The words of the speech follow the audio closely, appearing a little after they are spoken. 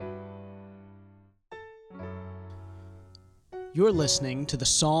You're listening to the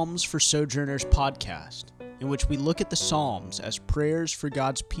Psalms for Sojourners podcast, in which we look at the Psalms as prayers for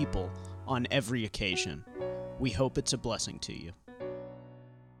God's people on every occasion. We hope it's a blessing to you.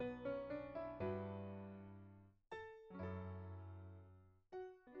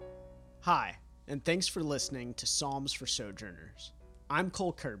 Hi, and thanks for listening to Psalms for Sojourners. I'm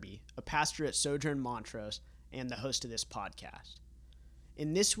Cole Kirby, a pastor at Sojourn Montrose and the host of this podcast.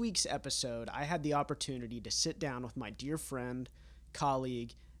 In this week's episode, I had the opportunity to sit down with my dear friend,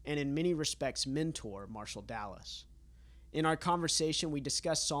 colleague, and in many respects mentor, Marshall Dallas. In our conversation, we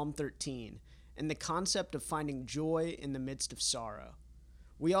discussed Psalm 13 and the concept of finding joy in the midst of sorrow.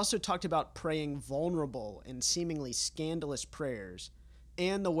 We also talked about praying vulnerable and seemingly scandalous prayers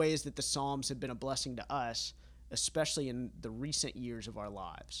and the ways that the Psalms have been a blessing to us, especially in the recent years of our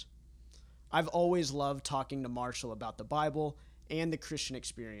lives. I've always loved talking to Marshall about the Bible and the Christian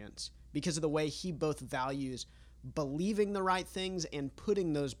experience because of the way he both values believing the right things and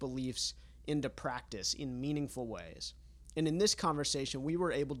putting those beliefs into practice in meaningful ways. And in this conversation, we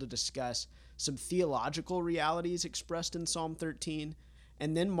were able to discuss some theological realities expressed in Psalm 13,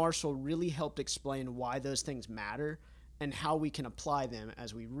 and then Marshall really helped explain why those things matter and how we can apply them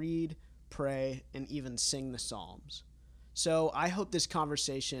as we read, pray, and even sing the Psalms. So I hope this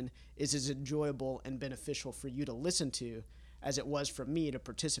conversation is as enjoyable and beneficial for you to listen to as it was for me to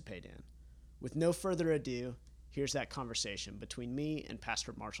participate in. With no further ado, here's that conversation between me and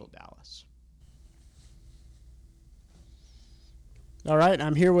Pastor Marshall Dallas. All right,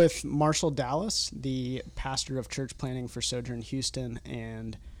 I'm here with Marshall Dallas, the pastor of church planting for Sojourn Houston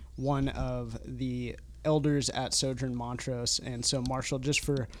and one of the elders at Sojourn Montrose. And so, Marshall, just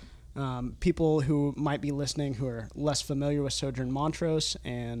for people who might be listening who are less familiar with Sojourn Montrose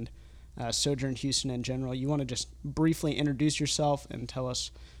and Sojourn Houston in general, you want to just briefly introduce yourself and tell us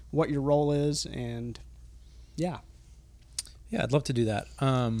what your role is, and yeah, I'd love to do that.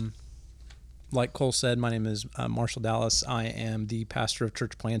 Like Cole said, my name is Marshall Dallas. I am the pastor of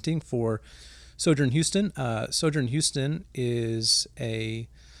church planting for Sojourn Houston. Sojourn Houston is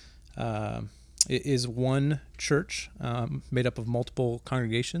one church made up of multiple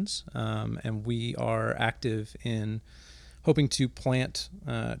congregations, and we are active in hoping to plant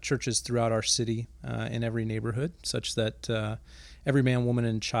churches throughout our city in every neighborhood, such that every man, woman,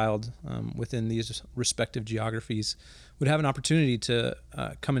 and child within these respective geographies would have an opportunity to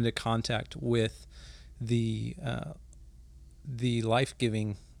come into contact with the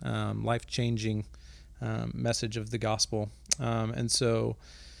life-giving, life-changing message of the gospel. And so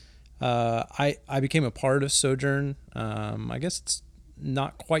I became a part of Sojourn, I guess it's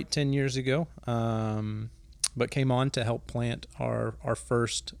not quite 10 years ago, but came on to help plant our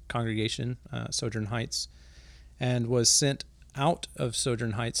first congregation, Sojourn Heights, and was sent out of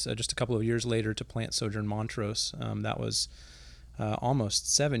Sojourn Heights just a couple of years later to plant Sojourn Montrose. That was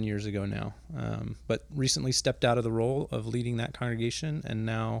almost 7 years ago now, but recently stepped out of the role of leading that congregation and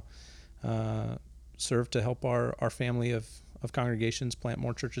now serve to help our family of congregations plant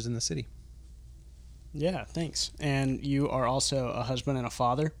more churches in the city. Yeah, thanks. And you are also a husband and a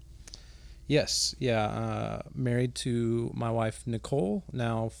father? Yes, married to my wife, Nicole,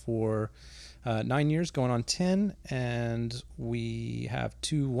 now for 9 years, going on 10, and we have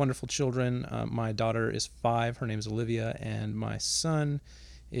two wonderful children. My daughter is 5, her name is Olivia, and my son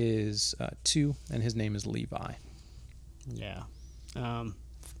is 2, and his name is Levi. Yeah.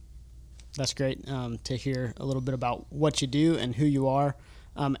 That's great to hear a little bit about what you do and who you are.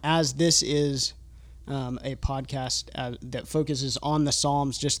 As this is a podcast that focuses on the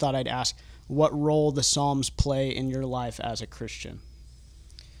Psalms, just thought I'd ask what role the Psalms play in your life as a Christian.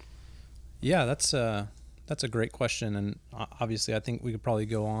 Yeah, that's a great question, and obviously I think we could probably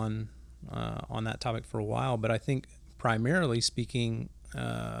go on that topic for a while, but I think primarily speaking,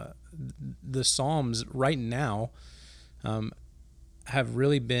 the Psalms right now have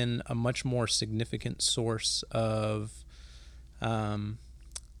really been a much more significant source of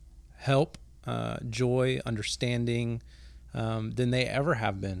help, joy, understanding than they ever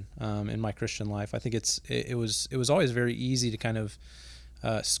have been in my Christian life. I think it was always very easy to kind of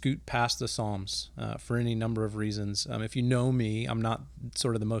scoot past the Psalms for any number of reasons. If you know me, I'm not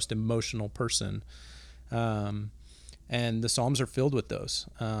sort of the most emotional person, and the Psalms are filled with those.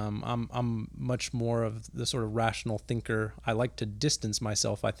 I'm much more of the sort of rational thinker. I like to distance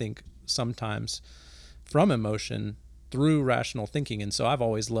myself, I think, sometimes from emotion through rational thinking, and so I've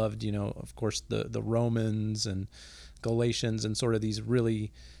always loved, of course, the Romans and Galatians and sort of these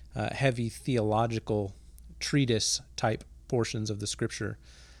really heavy theological treatise type portions of the scripture.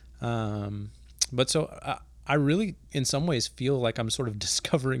 But so I really, in some ways, feel like I'm sort of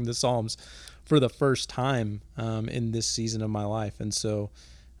discovering the Psalms for the first time in this season of my life. And so,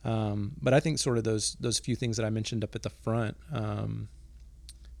 but I think sort of those few things that I mentioned up at the front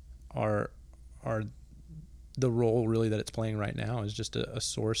are the role really that it's playing right now is just a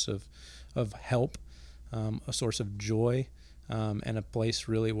source of help, a source of joy, and a place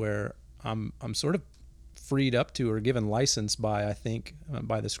really where I'm sort of freed up to or given license by, I think,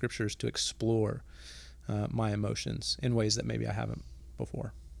 by the scriptures to explore my emotions in ways that maybe I haven't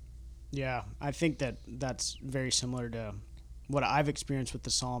before. Yeah, I think that's very similar to what I've experienced with the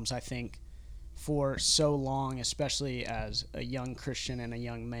Psalms. I think for so long, especially as a young Christian and a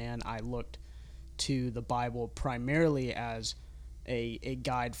young man, I looked to the Bible primarily as a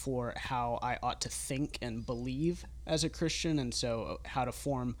guide for how I ought to think and believe as a Christian, and so how to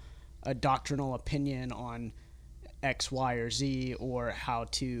form a doctrinal opinion on X, Y, or Z, or how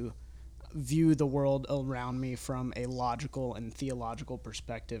to view the world around me from a logical and theological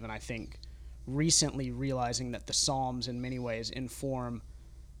perspective. And I think recently realizing that the Psalms in many ways inform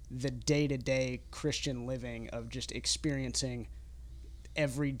the day-to-day Christian living of just experiencing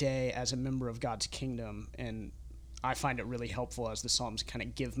every day as a member of God's kingdom. And I find it really helpful as the Psalms kind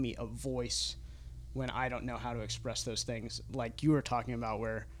of give me a voice when I don't know how to express those things, like you were talking about,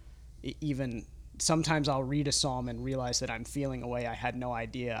 where even sometimes I'll read a psalm and realize that I'm feeling a way I had no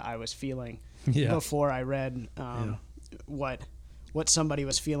idea I was feeling before I read what somebody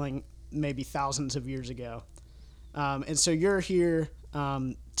was feeling maybe thousands of years ago. And so you're here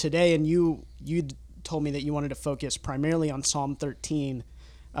today, and you told me that you wanted to focus primarily on Psalm 13,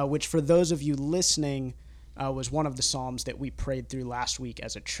 which for those of you listening was one of the Psalms that we prayed through last week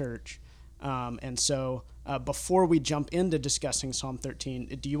as a church. And so before we jump into discussing Psalm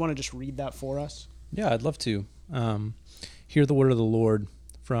 13, do you want to just read that for us? Yeah, I'd love to. Hear the word of the Lord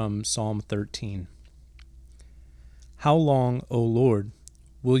from Psalm 13. How long, O Lord,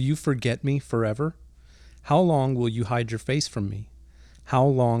 will you forget me forever? How long will you hide your face from me? How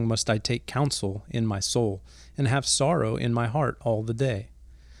long must I take counsel in my soul and have sorrow in my heart all the day?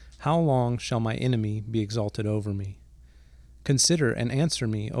 How long shall my enemy be exalted over me? Consider and answer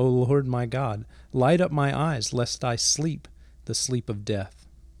me, O Lord my God. Light up my eyes, lest I sleep the sleep of death.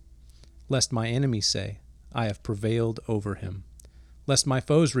 Lest my enemy say, I have prevailed over him. Lest my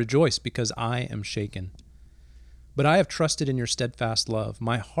foes rejoice because I am shaken. But I have trusted in your steadfast love.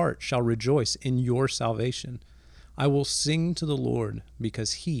 My heart shall rejoice in your salvation. I will sing to the Lord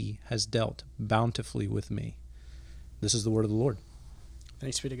because he has dealt bountifully with me. This is the word of the Lord.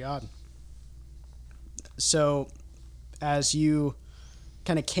 Thanks be to God. So, as you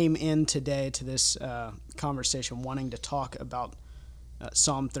kind of came in today to this conversation wanting to talk about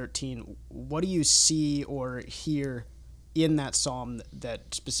Psalm 13, what do you see or hear in that psalm that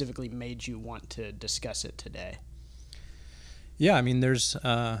specifically made you want to discuss it today? Yeah, I mean, there's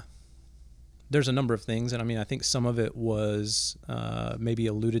a number of things, and I mean, I think some of it was maybe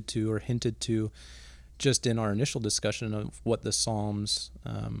alluded to or hinted to just in our initial discussion of what the Psalms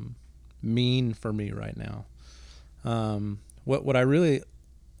mean for me right now. What I really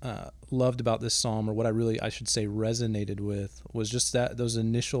loved about this psalm, or what I should say resonated with, was just those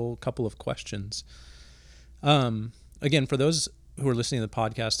initial couple of questions. Again, for those who are listening to the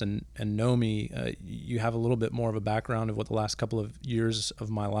podcast and know me, you have a little bit more of a background of what the last couple of years of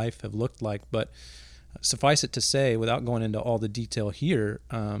my life have looked like. But suffice it to say, without going into all the detail here,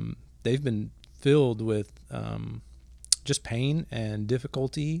 they've been filled with just pain and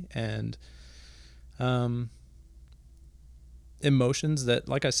difficulty and emotions that,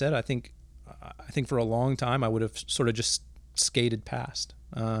 like I said, I think for a long time I would have sort of just skated past.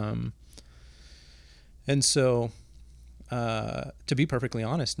 And so, to be perfectly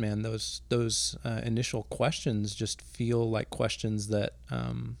honest, man, those initial questions just feel like questions that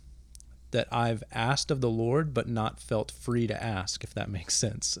I've asked of the Lord, but not felt free to ask, if that makes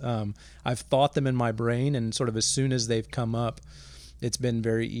sense. I've thought them in my brain, and sort of as soon as they've come up, it's been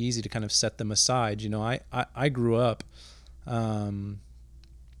very easy to kind of set them aside. You know, I grew up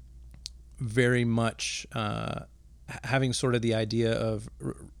very much having sort of the idea of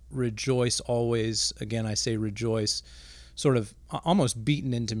rejoice always. Again, I say rejoice, sort of almost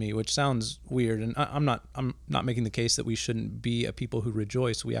beaten into me, which sounds weird. And I'm not making the case that we shouldn't be a people who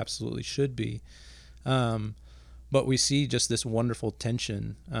rejoice. We absolutely should be. But we see just this wonderful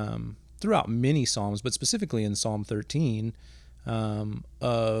tension throughout many Psalms, but specifically in Psalm 13,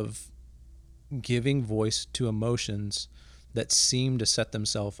 of giving voice to emotions that seem to set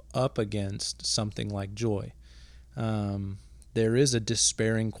themselves up against something like joy. There is a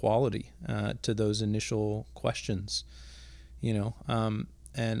despairing quality to those initial questions, you know.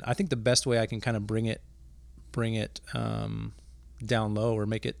 And I think the best way I can kind of bring it bring it down low or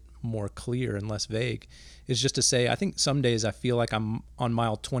make it more clear and less vague is just to say, I think some days I feel like I'm on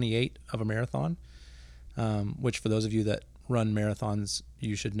mile 28 of a marathon, which for those of you that run marathons,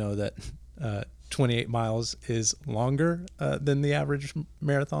 you should know that 28 miles is longer than the average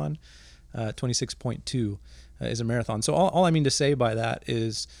marathon. 26.2 is a marathon. So all I mean to say by that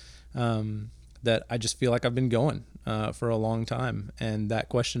is that I just feel like I've been going for a long time, and that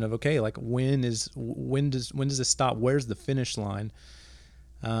question of, okay, like when does this stop? Where's the finish line?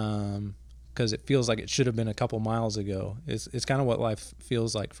 Because it feels like it should have been a couple miles ago. It's kind of what life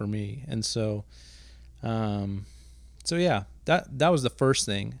feels like for me, and so yeah, that was the first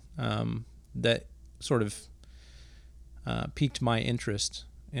thing that sort of piqued my interest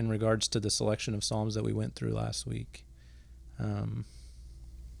in regards to the selection of Psalms that we went through last week.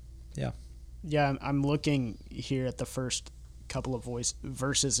 Yeah, I'm looking here at the first couple of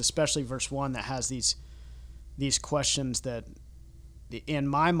verses, especially verse 1, that has these questions that, in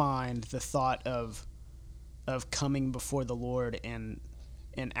my mind, the thought of coming before the Lord and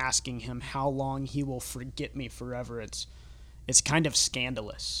asking him how long he will forget me forever. It's kind of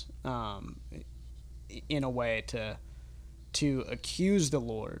scandalous, in a way, to accuse the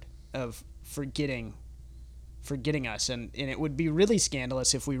Lord of forgetting us, and it would be really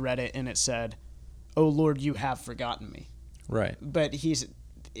scandalous if we read it and it said, "Oh Lord, you have forgotten me." Right. But he's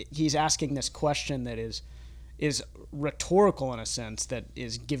asking this question that is rhetorical in a sense, that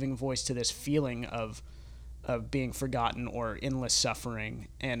is giving voice to this feeling of being forgotten or endless suffering.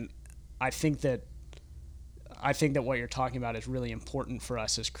 And I think that what you're talking about is really important for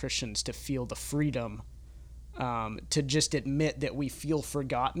us as Christians, to feel the freedom to just admit that we feel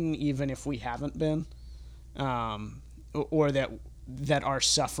forgotten even if we haven't been. Or that our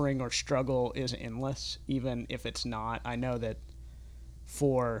suffering or struggle is endless, even if it's not. I know that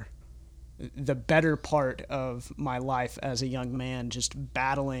for the better part of my life as a young man, just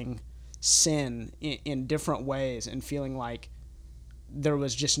battling sin in different ways and feeling like there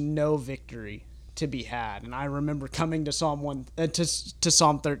was just no victory to be had. And I remember coming to Psalm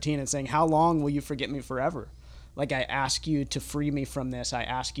 13 and saying, "How long will you forget me forever? Like, I ask you to free me from this. I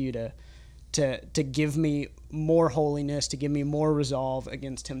ask you to give me more holiness, to give me more resolve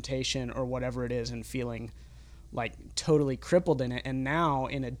against temptation," or whatever it is, and feeling like totally crippled in it. And now,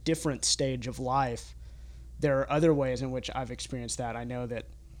 in a different stage of life, there are other ways in which I've experienced that. I know that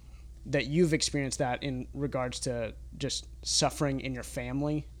you've experienced that in regards to just suffering in your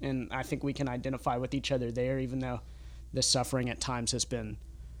family, and I think we can identify with each other there, even though the suffering at times has been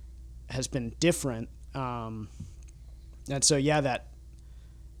different. And so, yeah, that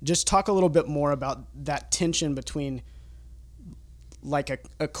just talk a little bit more about that tension between like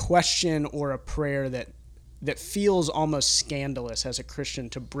a question or a prayer that feels almost scandalous as a Christian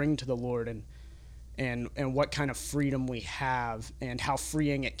to bring to the Lord, and what kind of freedom we have and how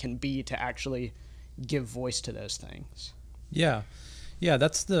freeing it can be to actually give voice to those things. Yeah.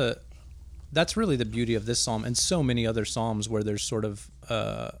 That's really the beauty of this psalm and so many other psalms where there's sort of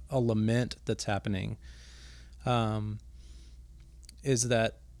a lament that's happening, is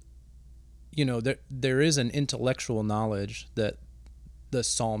that, there is an intellectual knowledge that the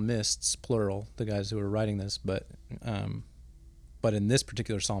psalmists, plural, the guys who are writing this, but in this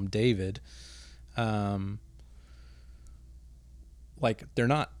particular psalm, David, they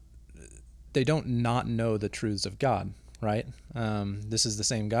don't not know the truths of God, right? This is the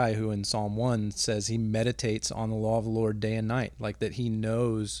same guy who in Psalm 1 says he meditates on the law of the Lord day and night, like that he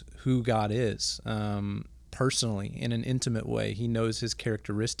knows who God is, personally, in an intimate way. He knows his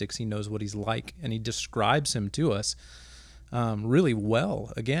characteristics, he knows what he's like, and he describes him to us really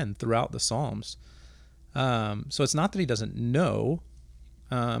well, again, throughout the Psalms. So it's not that he doesn't know.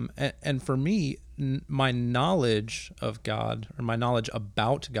 And for me, my knowledge of God, or my knowledge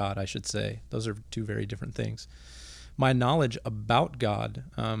about God, I should say, those are two very different things. My knowledge about God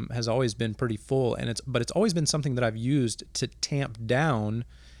has always been pretty full, but it's always been something that I've used to tamp down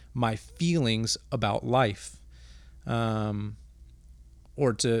my feelings about life, or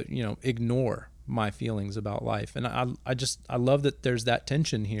to ignore my feelings about life. And I love that there's that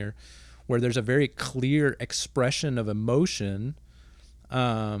tension here, where there's a very clear expression of emotion,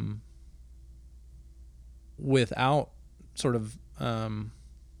 without sort of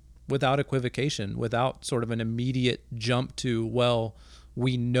without equivocation, without sort of an immediate jump to, well,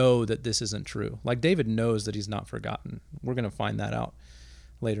 we know that this isn't true. Like David knows that he's not forgotten. We're going to find that out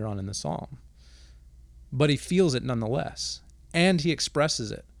later on in the psalm. But he feels it nonetheless, and he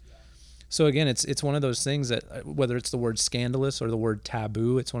expresses it. So again, it's one of those things that, whether it's the word scandalous or the word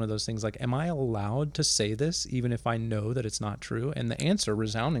taboo, it's one of those things like, am I allowed to say this even if I know that it's not true? And the answer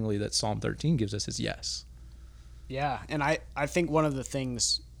resoundingly that Psalm 13 gives us is yes. Yeah, and I think one of the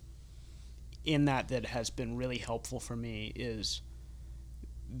things in that has been really helpful for me is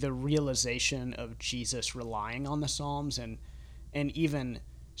the realization of Jesus relying on the Psalms and even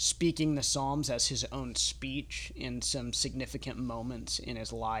speaking the Psalms as his own speech in some significant moments in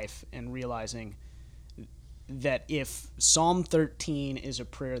his life, and realizing that if Psalm 13 is a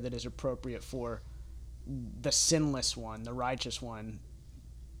prayer that is appropriate for the sinless one, the righteous one,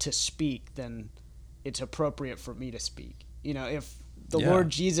 to speak, then it's appropriate for me to speak. You know, if the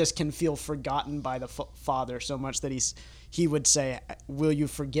Lord Jesus can feel forgotten by the Father so much that he would say, "Will you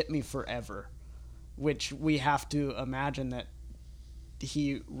forget me forever?" Which we have to imagine that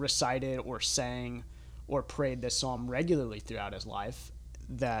he recited or sang or prayed this psalm regularly throughout his life,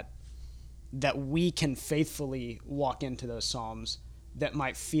 that we can faithfully walk into those psalms that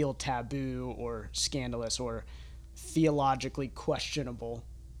might feel taboo or scandalous or theologically questionable,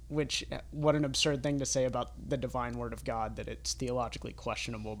 which, what an absurd thing to say about the divine word of God, that it's theologically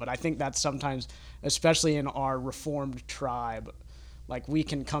questionable. But I think that's sometimes, especially in our Reformed tribe, like, we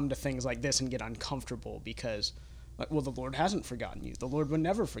can come to things like this and get uncomfortable because, like, well, the Lord hasn't forgotten you. The Lord would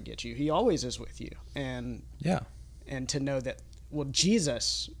never forget you. He always is with you. And to know that, well,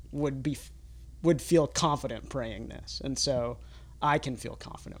 Jesus would feel confident praying this. And so I can feel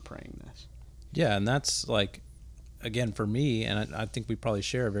confident praying this. Yeah, and that's like, again, for me, and I think we probably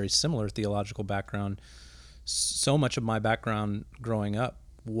share a very similar theological background. So much of my background growing up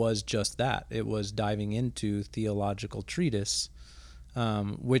was just that. It was diving into theological treatise,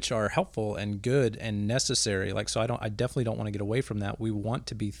 which are helpful and good and necessary. Like, so I definitely don't want to get away from that. We want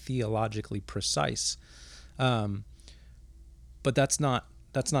to be theologically precise. But that's not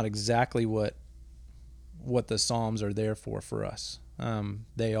exactly what the Psalms are there for us.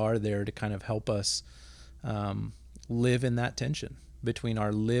 They are there to kind of help us live in that tension between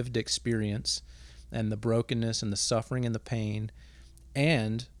our lived experience and the brokenness and the suffering and the pain,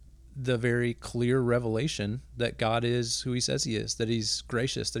 and the very clear revelation that God is who he says he is, that he's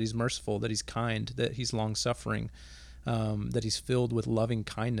gracious, that he's merciful, that he's kind, that he's long-suffering, that he's filled with loving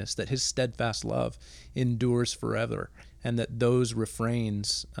kindness, that his steadfast love endures forever, and that those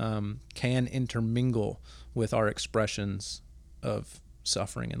refrains can intermingle with our expressions of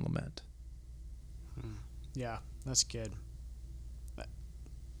suffering and lament. Yeah, that's good.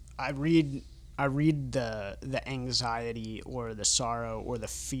 I read the anxiety or the sorrow or the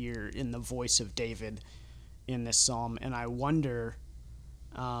fear in the voice of David in this psalm, and I wonder,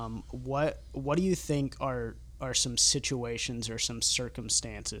 what do you think are some situations or some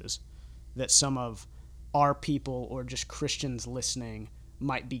circumstances that some of our people or just Christians listening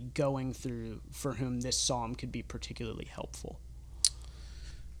might be going through, for whom this psalm could be particularly helpful?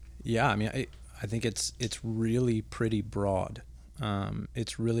 Yeah, I mean, I think it's really pretty broad.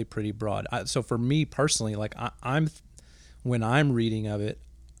 It's really pretty broad. So for me personally, like when I'm reading it,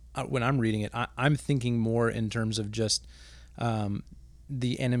 I'm thinking more in terms of just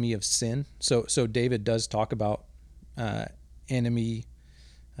the enemy of sin. So David does talk about enemy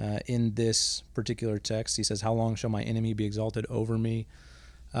in this particular text. He says, "How long shall my enemy be exalted over me?"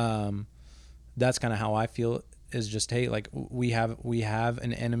 That's kind of how I feel. Is just, hey, like, we have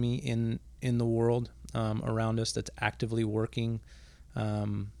an enemy in the world around us that's actively working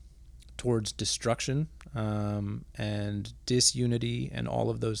towards destruction and disunity and all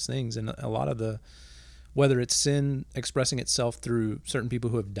of those things. And a lot of whether it's sin expressing itself through certain people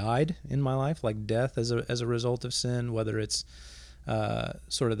who have died in my life, like death as a result of sin, whether it's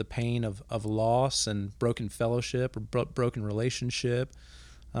sort of the pain of loss and broken fellowship or broken relationship.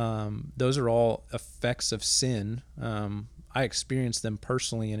 Those are all effects of sin. I experience them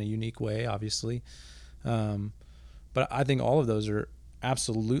personally in a unique way, obviously. But I think all of those are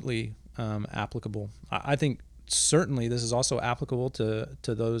absolutely applicable. I think certainly this is also applicable to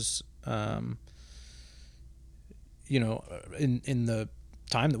those, in the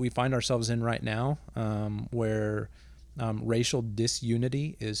time that we find ourselves in right now, where racial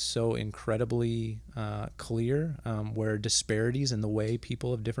disunity is so incredibly clear, where disparities in the way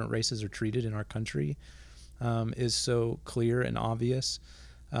people of different races are treated in our country is so clear and obvious,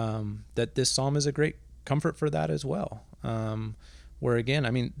 that this psalm is a great comfort for that as well. Where, again,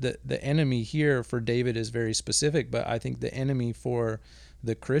 I mean, the enemy here for David is very specific, but I think the enemy for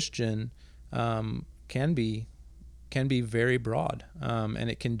the Christian can be very broad, and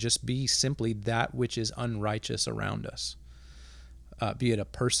it can just be simply that which is unrighteous around us, be it a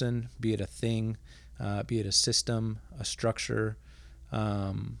person, be it a thing, be it a system, a structure,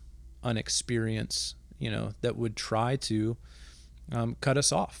 an experience, that would try to cut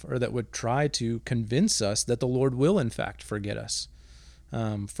us off, or that would try to convince us that the Lord will in fact forget us.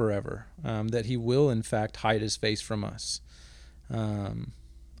 forever, that he will in fact hide his face from us.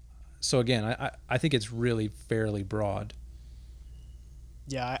 So again, I think it's really fairly broad.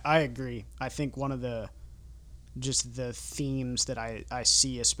 Yeah, I agree. I think one of the themes that I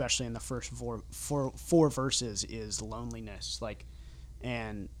see, especially in the first four verses, is loneliness. Like,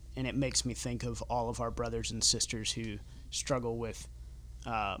 and it makes me think of all of our brothers and sisters who struggle with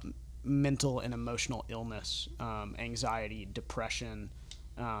mental and emotional illness, anxiety, depression,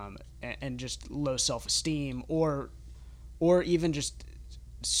 and just low self-esteem, or even just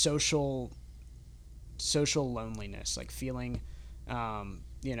social loneliness, like feeling,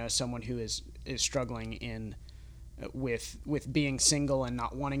 someone who is struggling in with being single and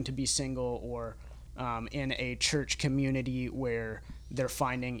not wanting to be single, or in a church community where they're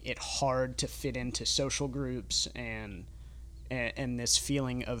finding it hard to fit into social groups, and this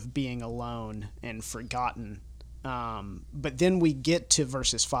feeling of being alone and forgotten. But then we get to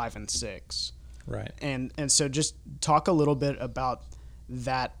verses 5 and 6. Right. And so just talk a little bit about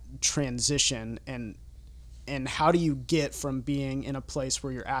that transition, and how do you get from being in a place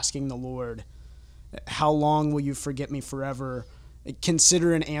where you're asking the Lord, how long will you forget me forever?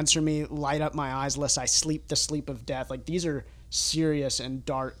 Consider and answer me, light up my eyes lest I sleep the sleep of death. Like, these are serious and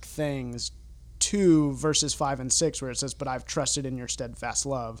dark things, to verses 5 and 6 where it says, but I've trusted in your steadfast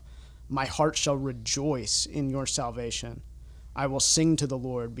love. My heart shall rejoice in your salvation. I will sing to the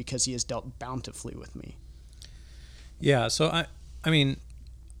Lord because he has dealt bountifully with me. Yeah. So I mean,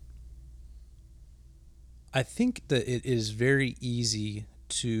 I think that it is very easy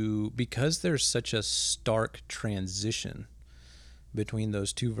to, because there's such a stark transition between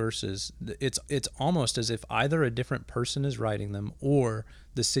those two verses, it's almost as if either a different person is writing them or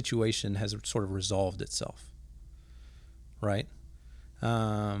the situation has sort of resolved itself, right?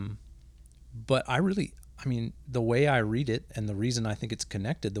 But I mean, the way I read it, and the reason I think it's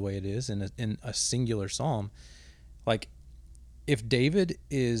connected the way it is in a singular psalm, like, if David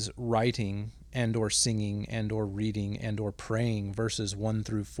is writing and or singing and or reading and or praying verses 1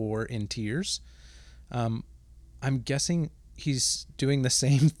 through 4 in tears, I'm guessing he's doing the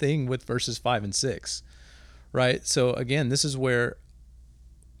same thing with verses 5 and 6, right? So again, this is where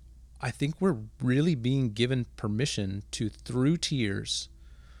I think we're really being given permission to, through tears,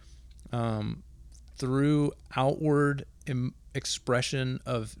 through outward expression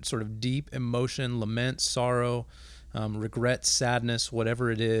of sort of deep emotion, lament, sorrow, regret, sadness,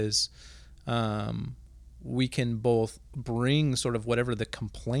 whatever it is, we can both bring sort of whatever the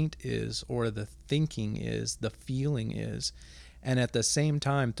complaint is or the thinking is, the feeling is, and at the same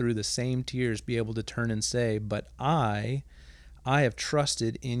time, through the same tears, be able to turn and say, but I have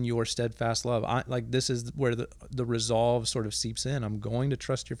trusted in your steadfast love. This is where the resolve sort of seeps in. I'm going to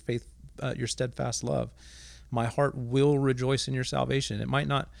trust your faith, your steadfast love. My heart will rejoice in your salvation. It might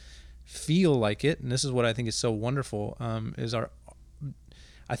not feel like it, and this is what I think is so wonderful,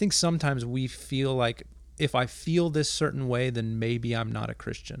 I think sometimes we feel like, if I feel this certain way, then maybe I'm not a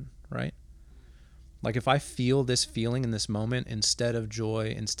Christian, right? Like, if I feel this feeling in this moment instead of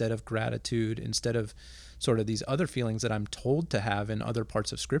joy, instead of gratitude, instead of sort of these other feelings that I'm told to have in other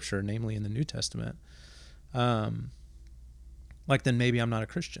parts of Scripture, namely in the New Testament, then maybe I'm not a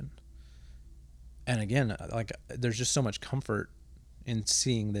Christian. And again, like, there's just so much comfort in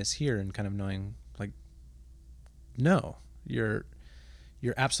seeing this here and kind of knowing, like, no, you're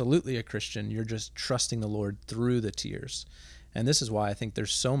absolutely a Christian. You're just trusting the Lord through the tears. And this is why I think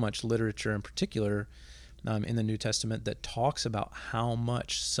there's so much literature in particular in the New Testament that talks about how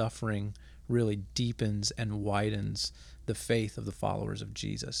much suffering really deepens and widens the faith of the followers of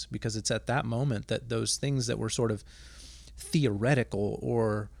Jesus. Because it's at that moment that those things that were sort of theoretical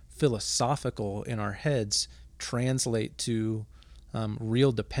or philosophical in our heads translate to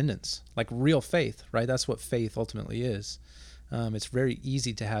real dependence, like real faith, right? That's what faith ultimately is. It's very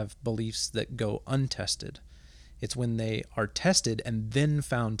easy to have beliefs that go untested. It's when they are tested and then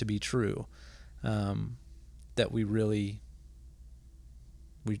found to be true that we really,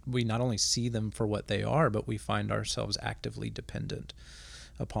 we not only see them for what they are, but we find ourselves actively dependent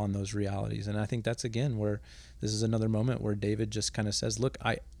upon those realities. And I think that's, again, where this is another moment where David just kind of says, look,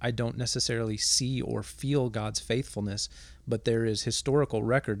 I don't necessarily see or feel God's faithfulness, but there is historical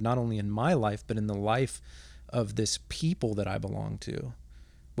record, not only in my life, but in the life of this people that I belong to,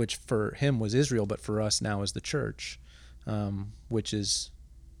 which for him was Israel, but for us now is the church, which is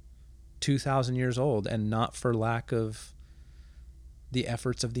 2,000 years old, and not for lack of the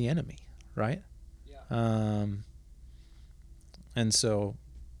efforts of the enemy, right? Yeah. And so,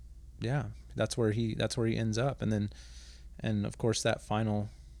 yeah, that's where he ends up, and of course that final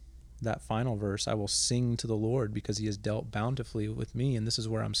that final verse, I will sing to the Lord because he has dealt bountifully with me. And this is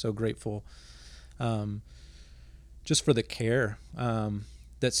where I'm so grateful just for the care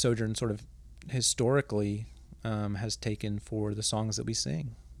that Sojourn sort of historically has taken for the songs that we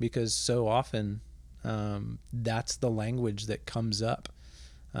sing, because so often that's the language that comes up.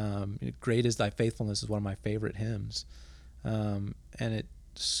 Great is thy faithfulness is one of my favorite hymns. And it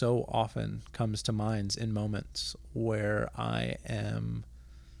so often comes to minds in moments where I am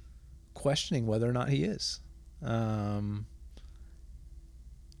questioning whether or not he is. And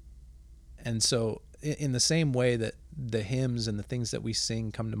so in the same way that the hymns and the things that we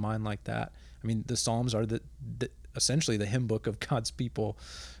sing come to mind like that, I mean, the Psalms are essentially the hymn book of God's people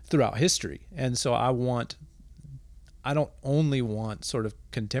throughout history. And so I don't only want sort of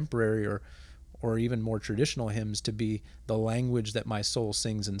contemporary or even more traditional hymns to be the language that my soul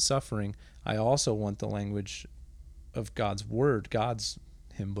sings in suffering. I also want the language of God's word, God's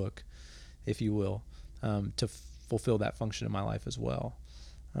hymn book, if you will, to fulfill that function in my life as well.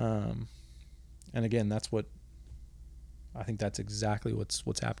 And again, I think that's exactly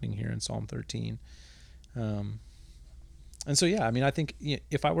what's happening here in Psalm 13. And so, yeah, I mean, I think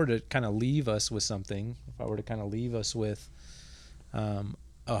if I were to kind of leave us with something, if I were to kind of leave us with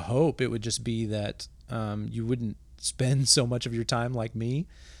a hope, it would just be that you wouldn't spend so much of your time like me,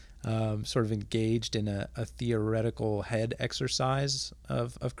 sort of engaged in a theoretical head exercise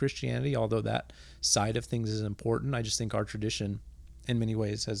of Christianity, although that side of things is important. I just think our tradition in many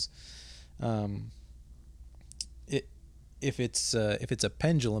ways has, if it's a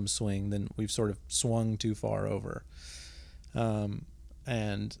pendulum swing, then we've sort of swung too far over.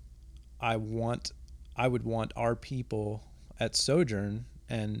 And I would want our people at Sojourn,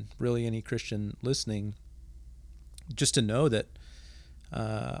 and really any Christian listening, just to know that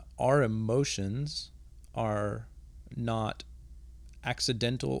our emotions are not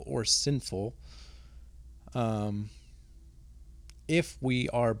accidental or sinful if we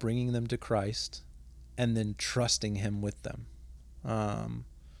are bringing them to Christ and then trusting him with them.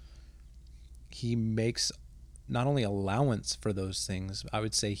 He makes not only allowance for those things, I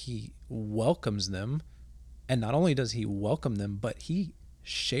would say he welcomes them. And not only does he welcome them, but he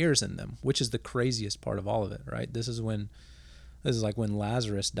shares in them, which is the craziest part of all of it, right? This is like when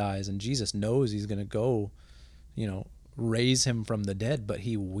Lazarus dies and Jesus knows he's going to go, raise him from the dead, but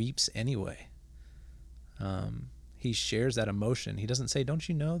he weeps anyway. He shares that emotion. He doesn't say, don't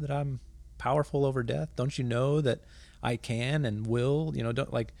you know that I'm powerful over death? Don't you know that I can and will,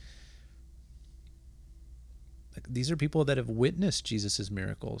 these are people that have witnessed Jesus's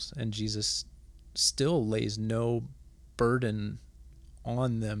miracles, and Jesus still lays no burden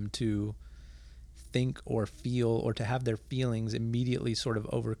on them to think or feel, or to have their feelings immediately sort of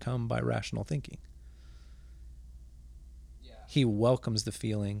overcome by rational thinking. Yeah. He welcomes the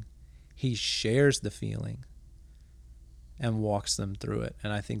feeling, he shares the feeling, and walks them through it.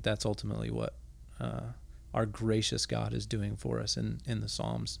 And I think that's ultimately what our gracious God is doing for us in the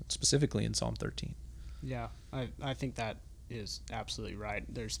Psalms, specifically in Psalm 13. Yeah, I think that is absolutely right.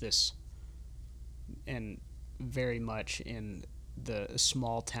 There's this, and very much in the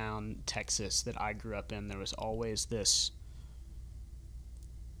small town Texas that I grew up in, there was always this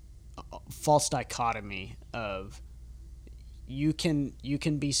false dichotomy of you can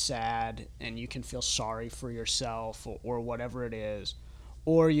be sad and you can feel sorry for yourself or whatever it is,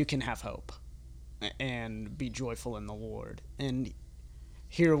 or you can have hope and be joyful in the Lord. And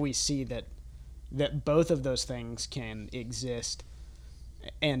here we see that both of those things can exist,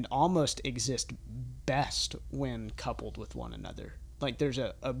 and almost exist best when coupled with one another. Like there's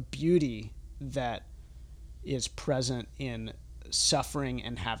a beauty that is present in suffering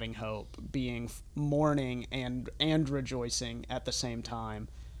and having hope, being mourning and rejoicing at the same time,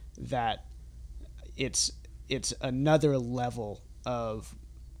 that it's another level of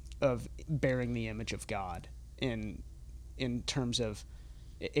bearing the image of God in terms of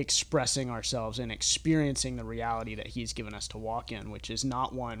expressing ourselves and experiencing the reality that he's given us to walk in, which is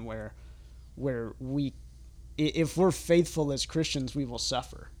not one where we, if we're faithful as Christians, we will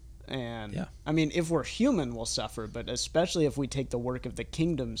suffer. And yeah. I mean, if we're human, we'll suffer, but especially if we take the work of the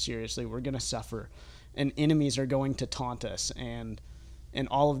kingdom seriously, we're going to suffer, and enemies are going to taunt us, and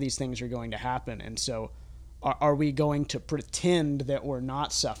all of these things are going to happen. And so are we going to pretend that we're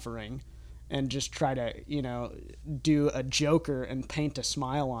not suffering and just try to, do a Joker and paint a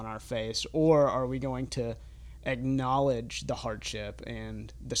smile on our face? Or are we going to acknowledge the hardship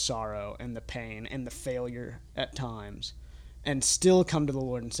and the sorrow and the pain and the failure at times, and still come to the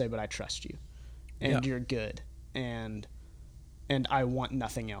Lord and say, but I trust you, and you're good, and I want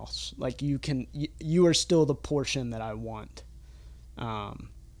nothing else. Like you are still the portion that I want.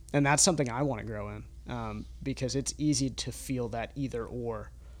 And that's something I want to grow in, because it's easy to feel that either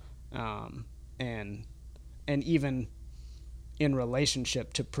or, and even in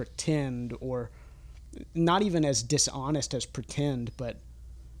relationship to pretend, or not even as dishonest as pretend, but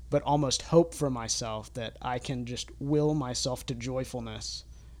almost hope for myself that I can just will myself to joyfulness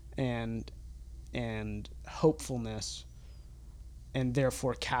and hopefulness, and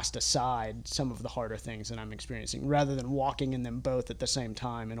therefore cast aside some of the harder things that I'm experiencing, rather than walking in them both at the same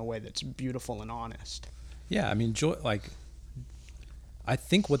time in a way that's beautiful and honest. Yeah, I mean, joy. Like, I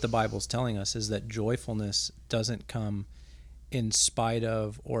think what the Bible's telling us is that joyfulness doesn't come in spite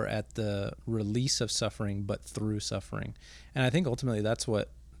of or at the release of suffering, but through suffering. And I think ultimately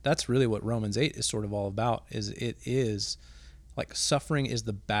that's really what Romans 8 is sort of all about. It is like suffering is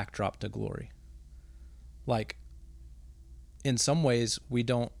the backdrop to glory. Like, in some ways, we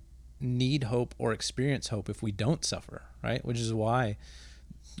don't need hope or experience hope if we don't suffer, right? Which is why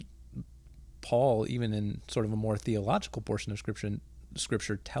Paul, even in sort of a more theological portion of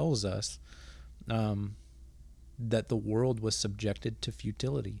Scripture tells us that the world was subjected to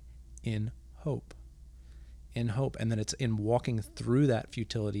futility in hope. And that it's in walking through that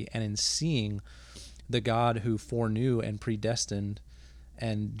futility and in seeing the God who foreknew and predestined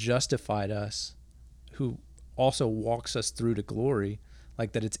and justified us, who also walks us through to glory,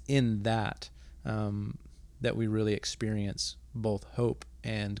 like that it's in that that we really experience both hope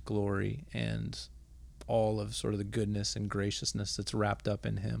and glory and all of sort of the goodness and graciousness that's wrapped up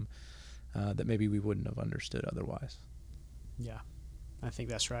in him, that maybe we wouldn't have understood otherwise. Yeah, I think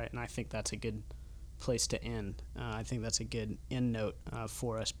that's right, and I think that's a good place to end. I think that's a good end note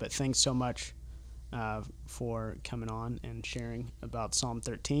for us. But thanks so much for coming on and sharing about Psalm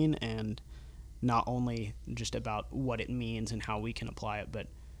 13, and not only just about what it means and how we can apply it, but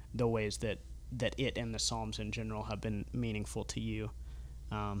the ways that it and the Psalms in general have been meaningful to you.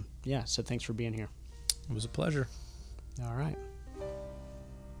 So thanks for being here. It was a pleasure. All right.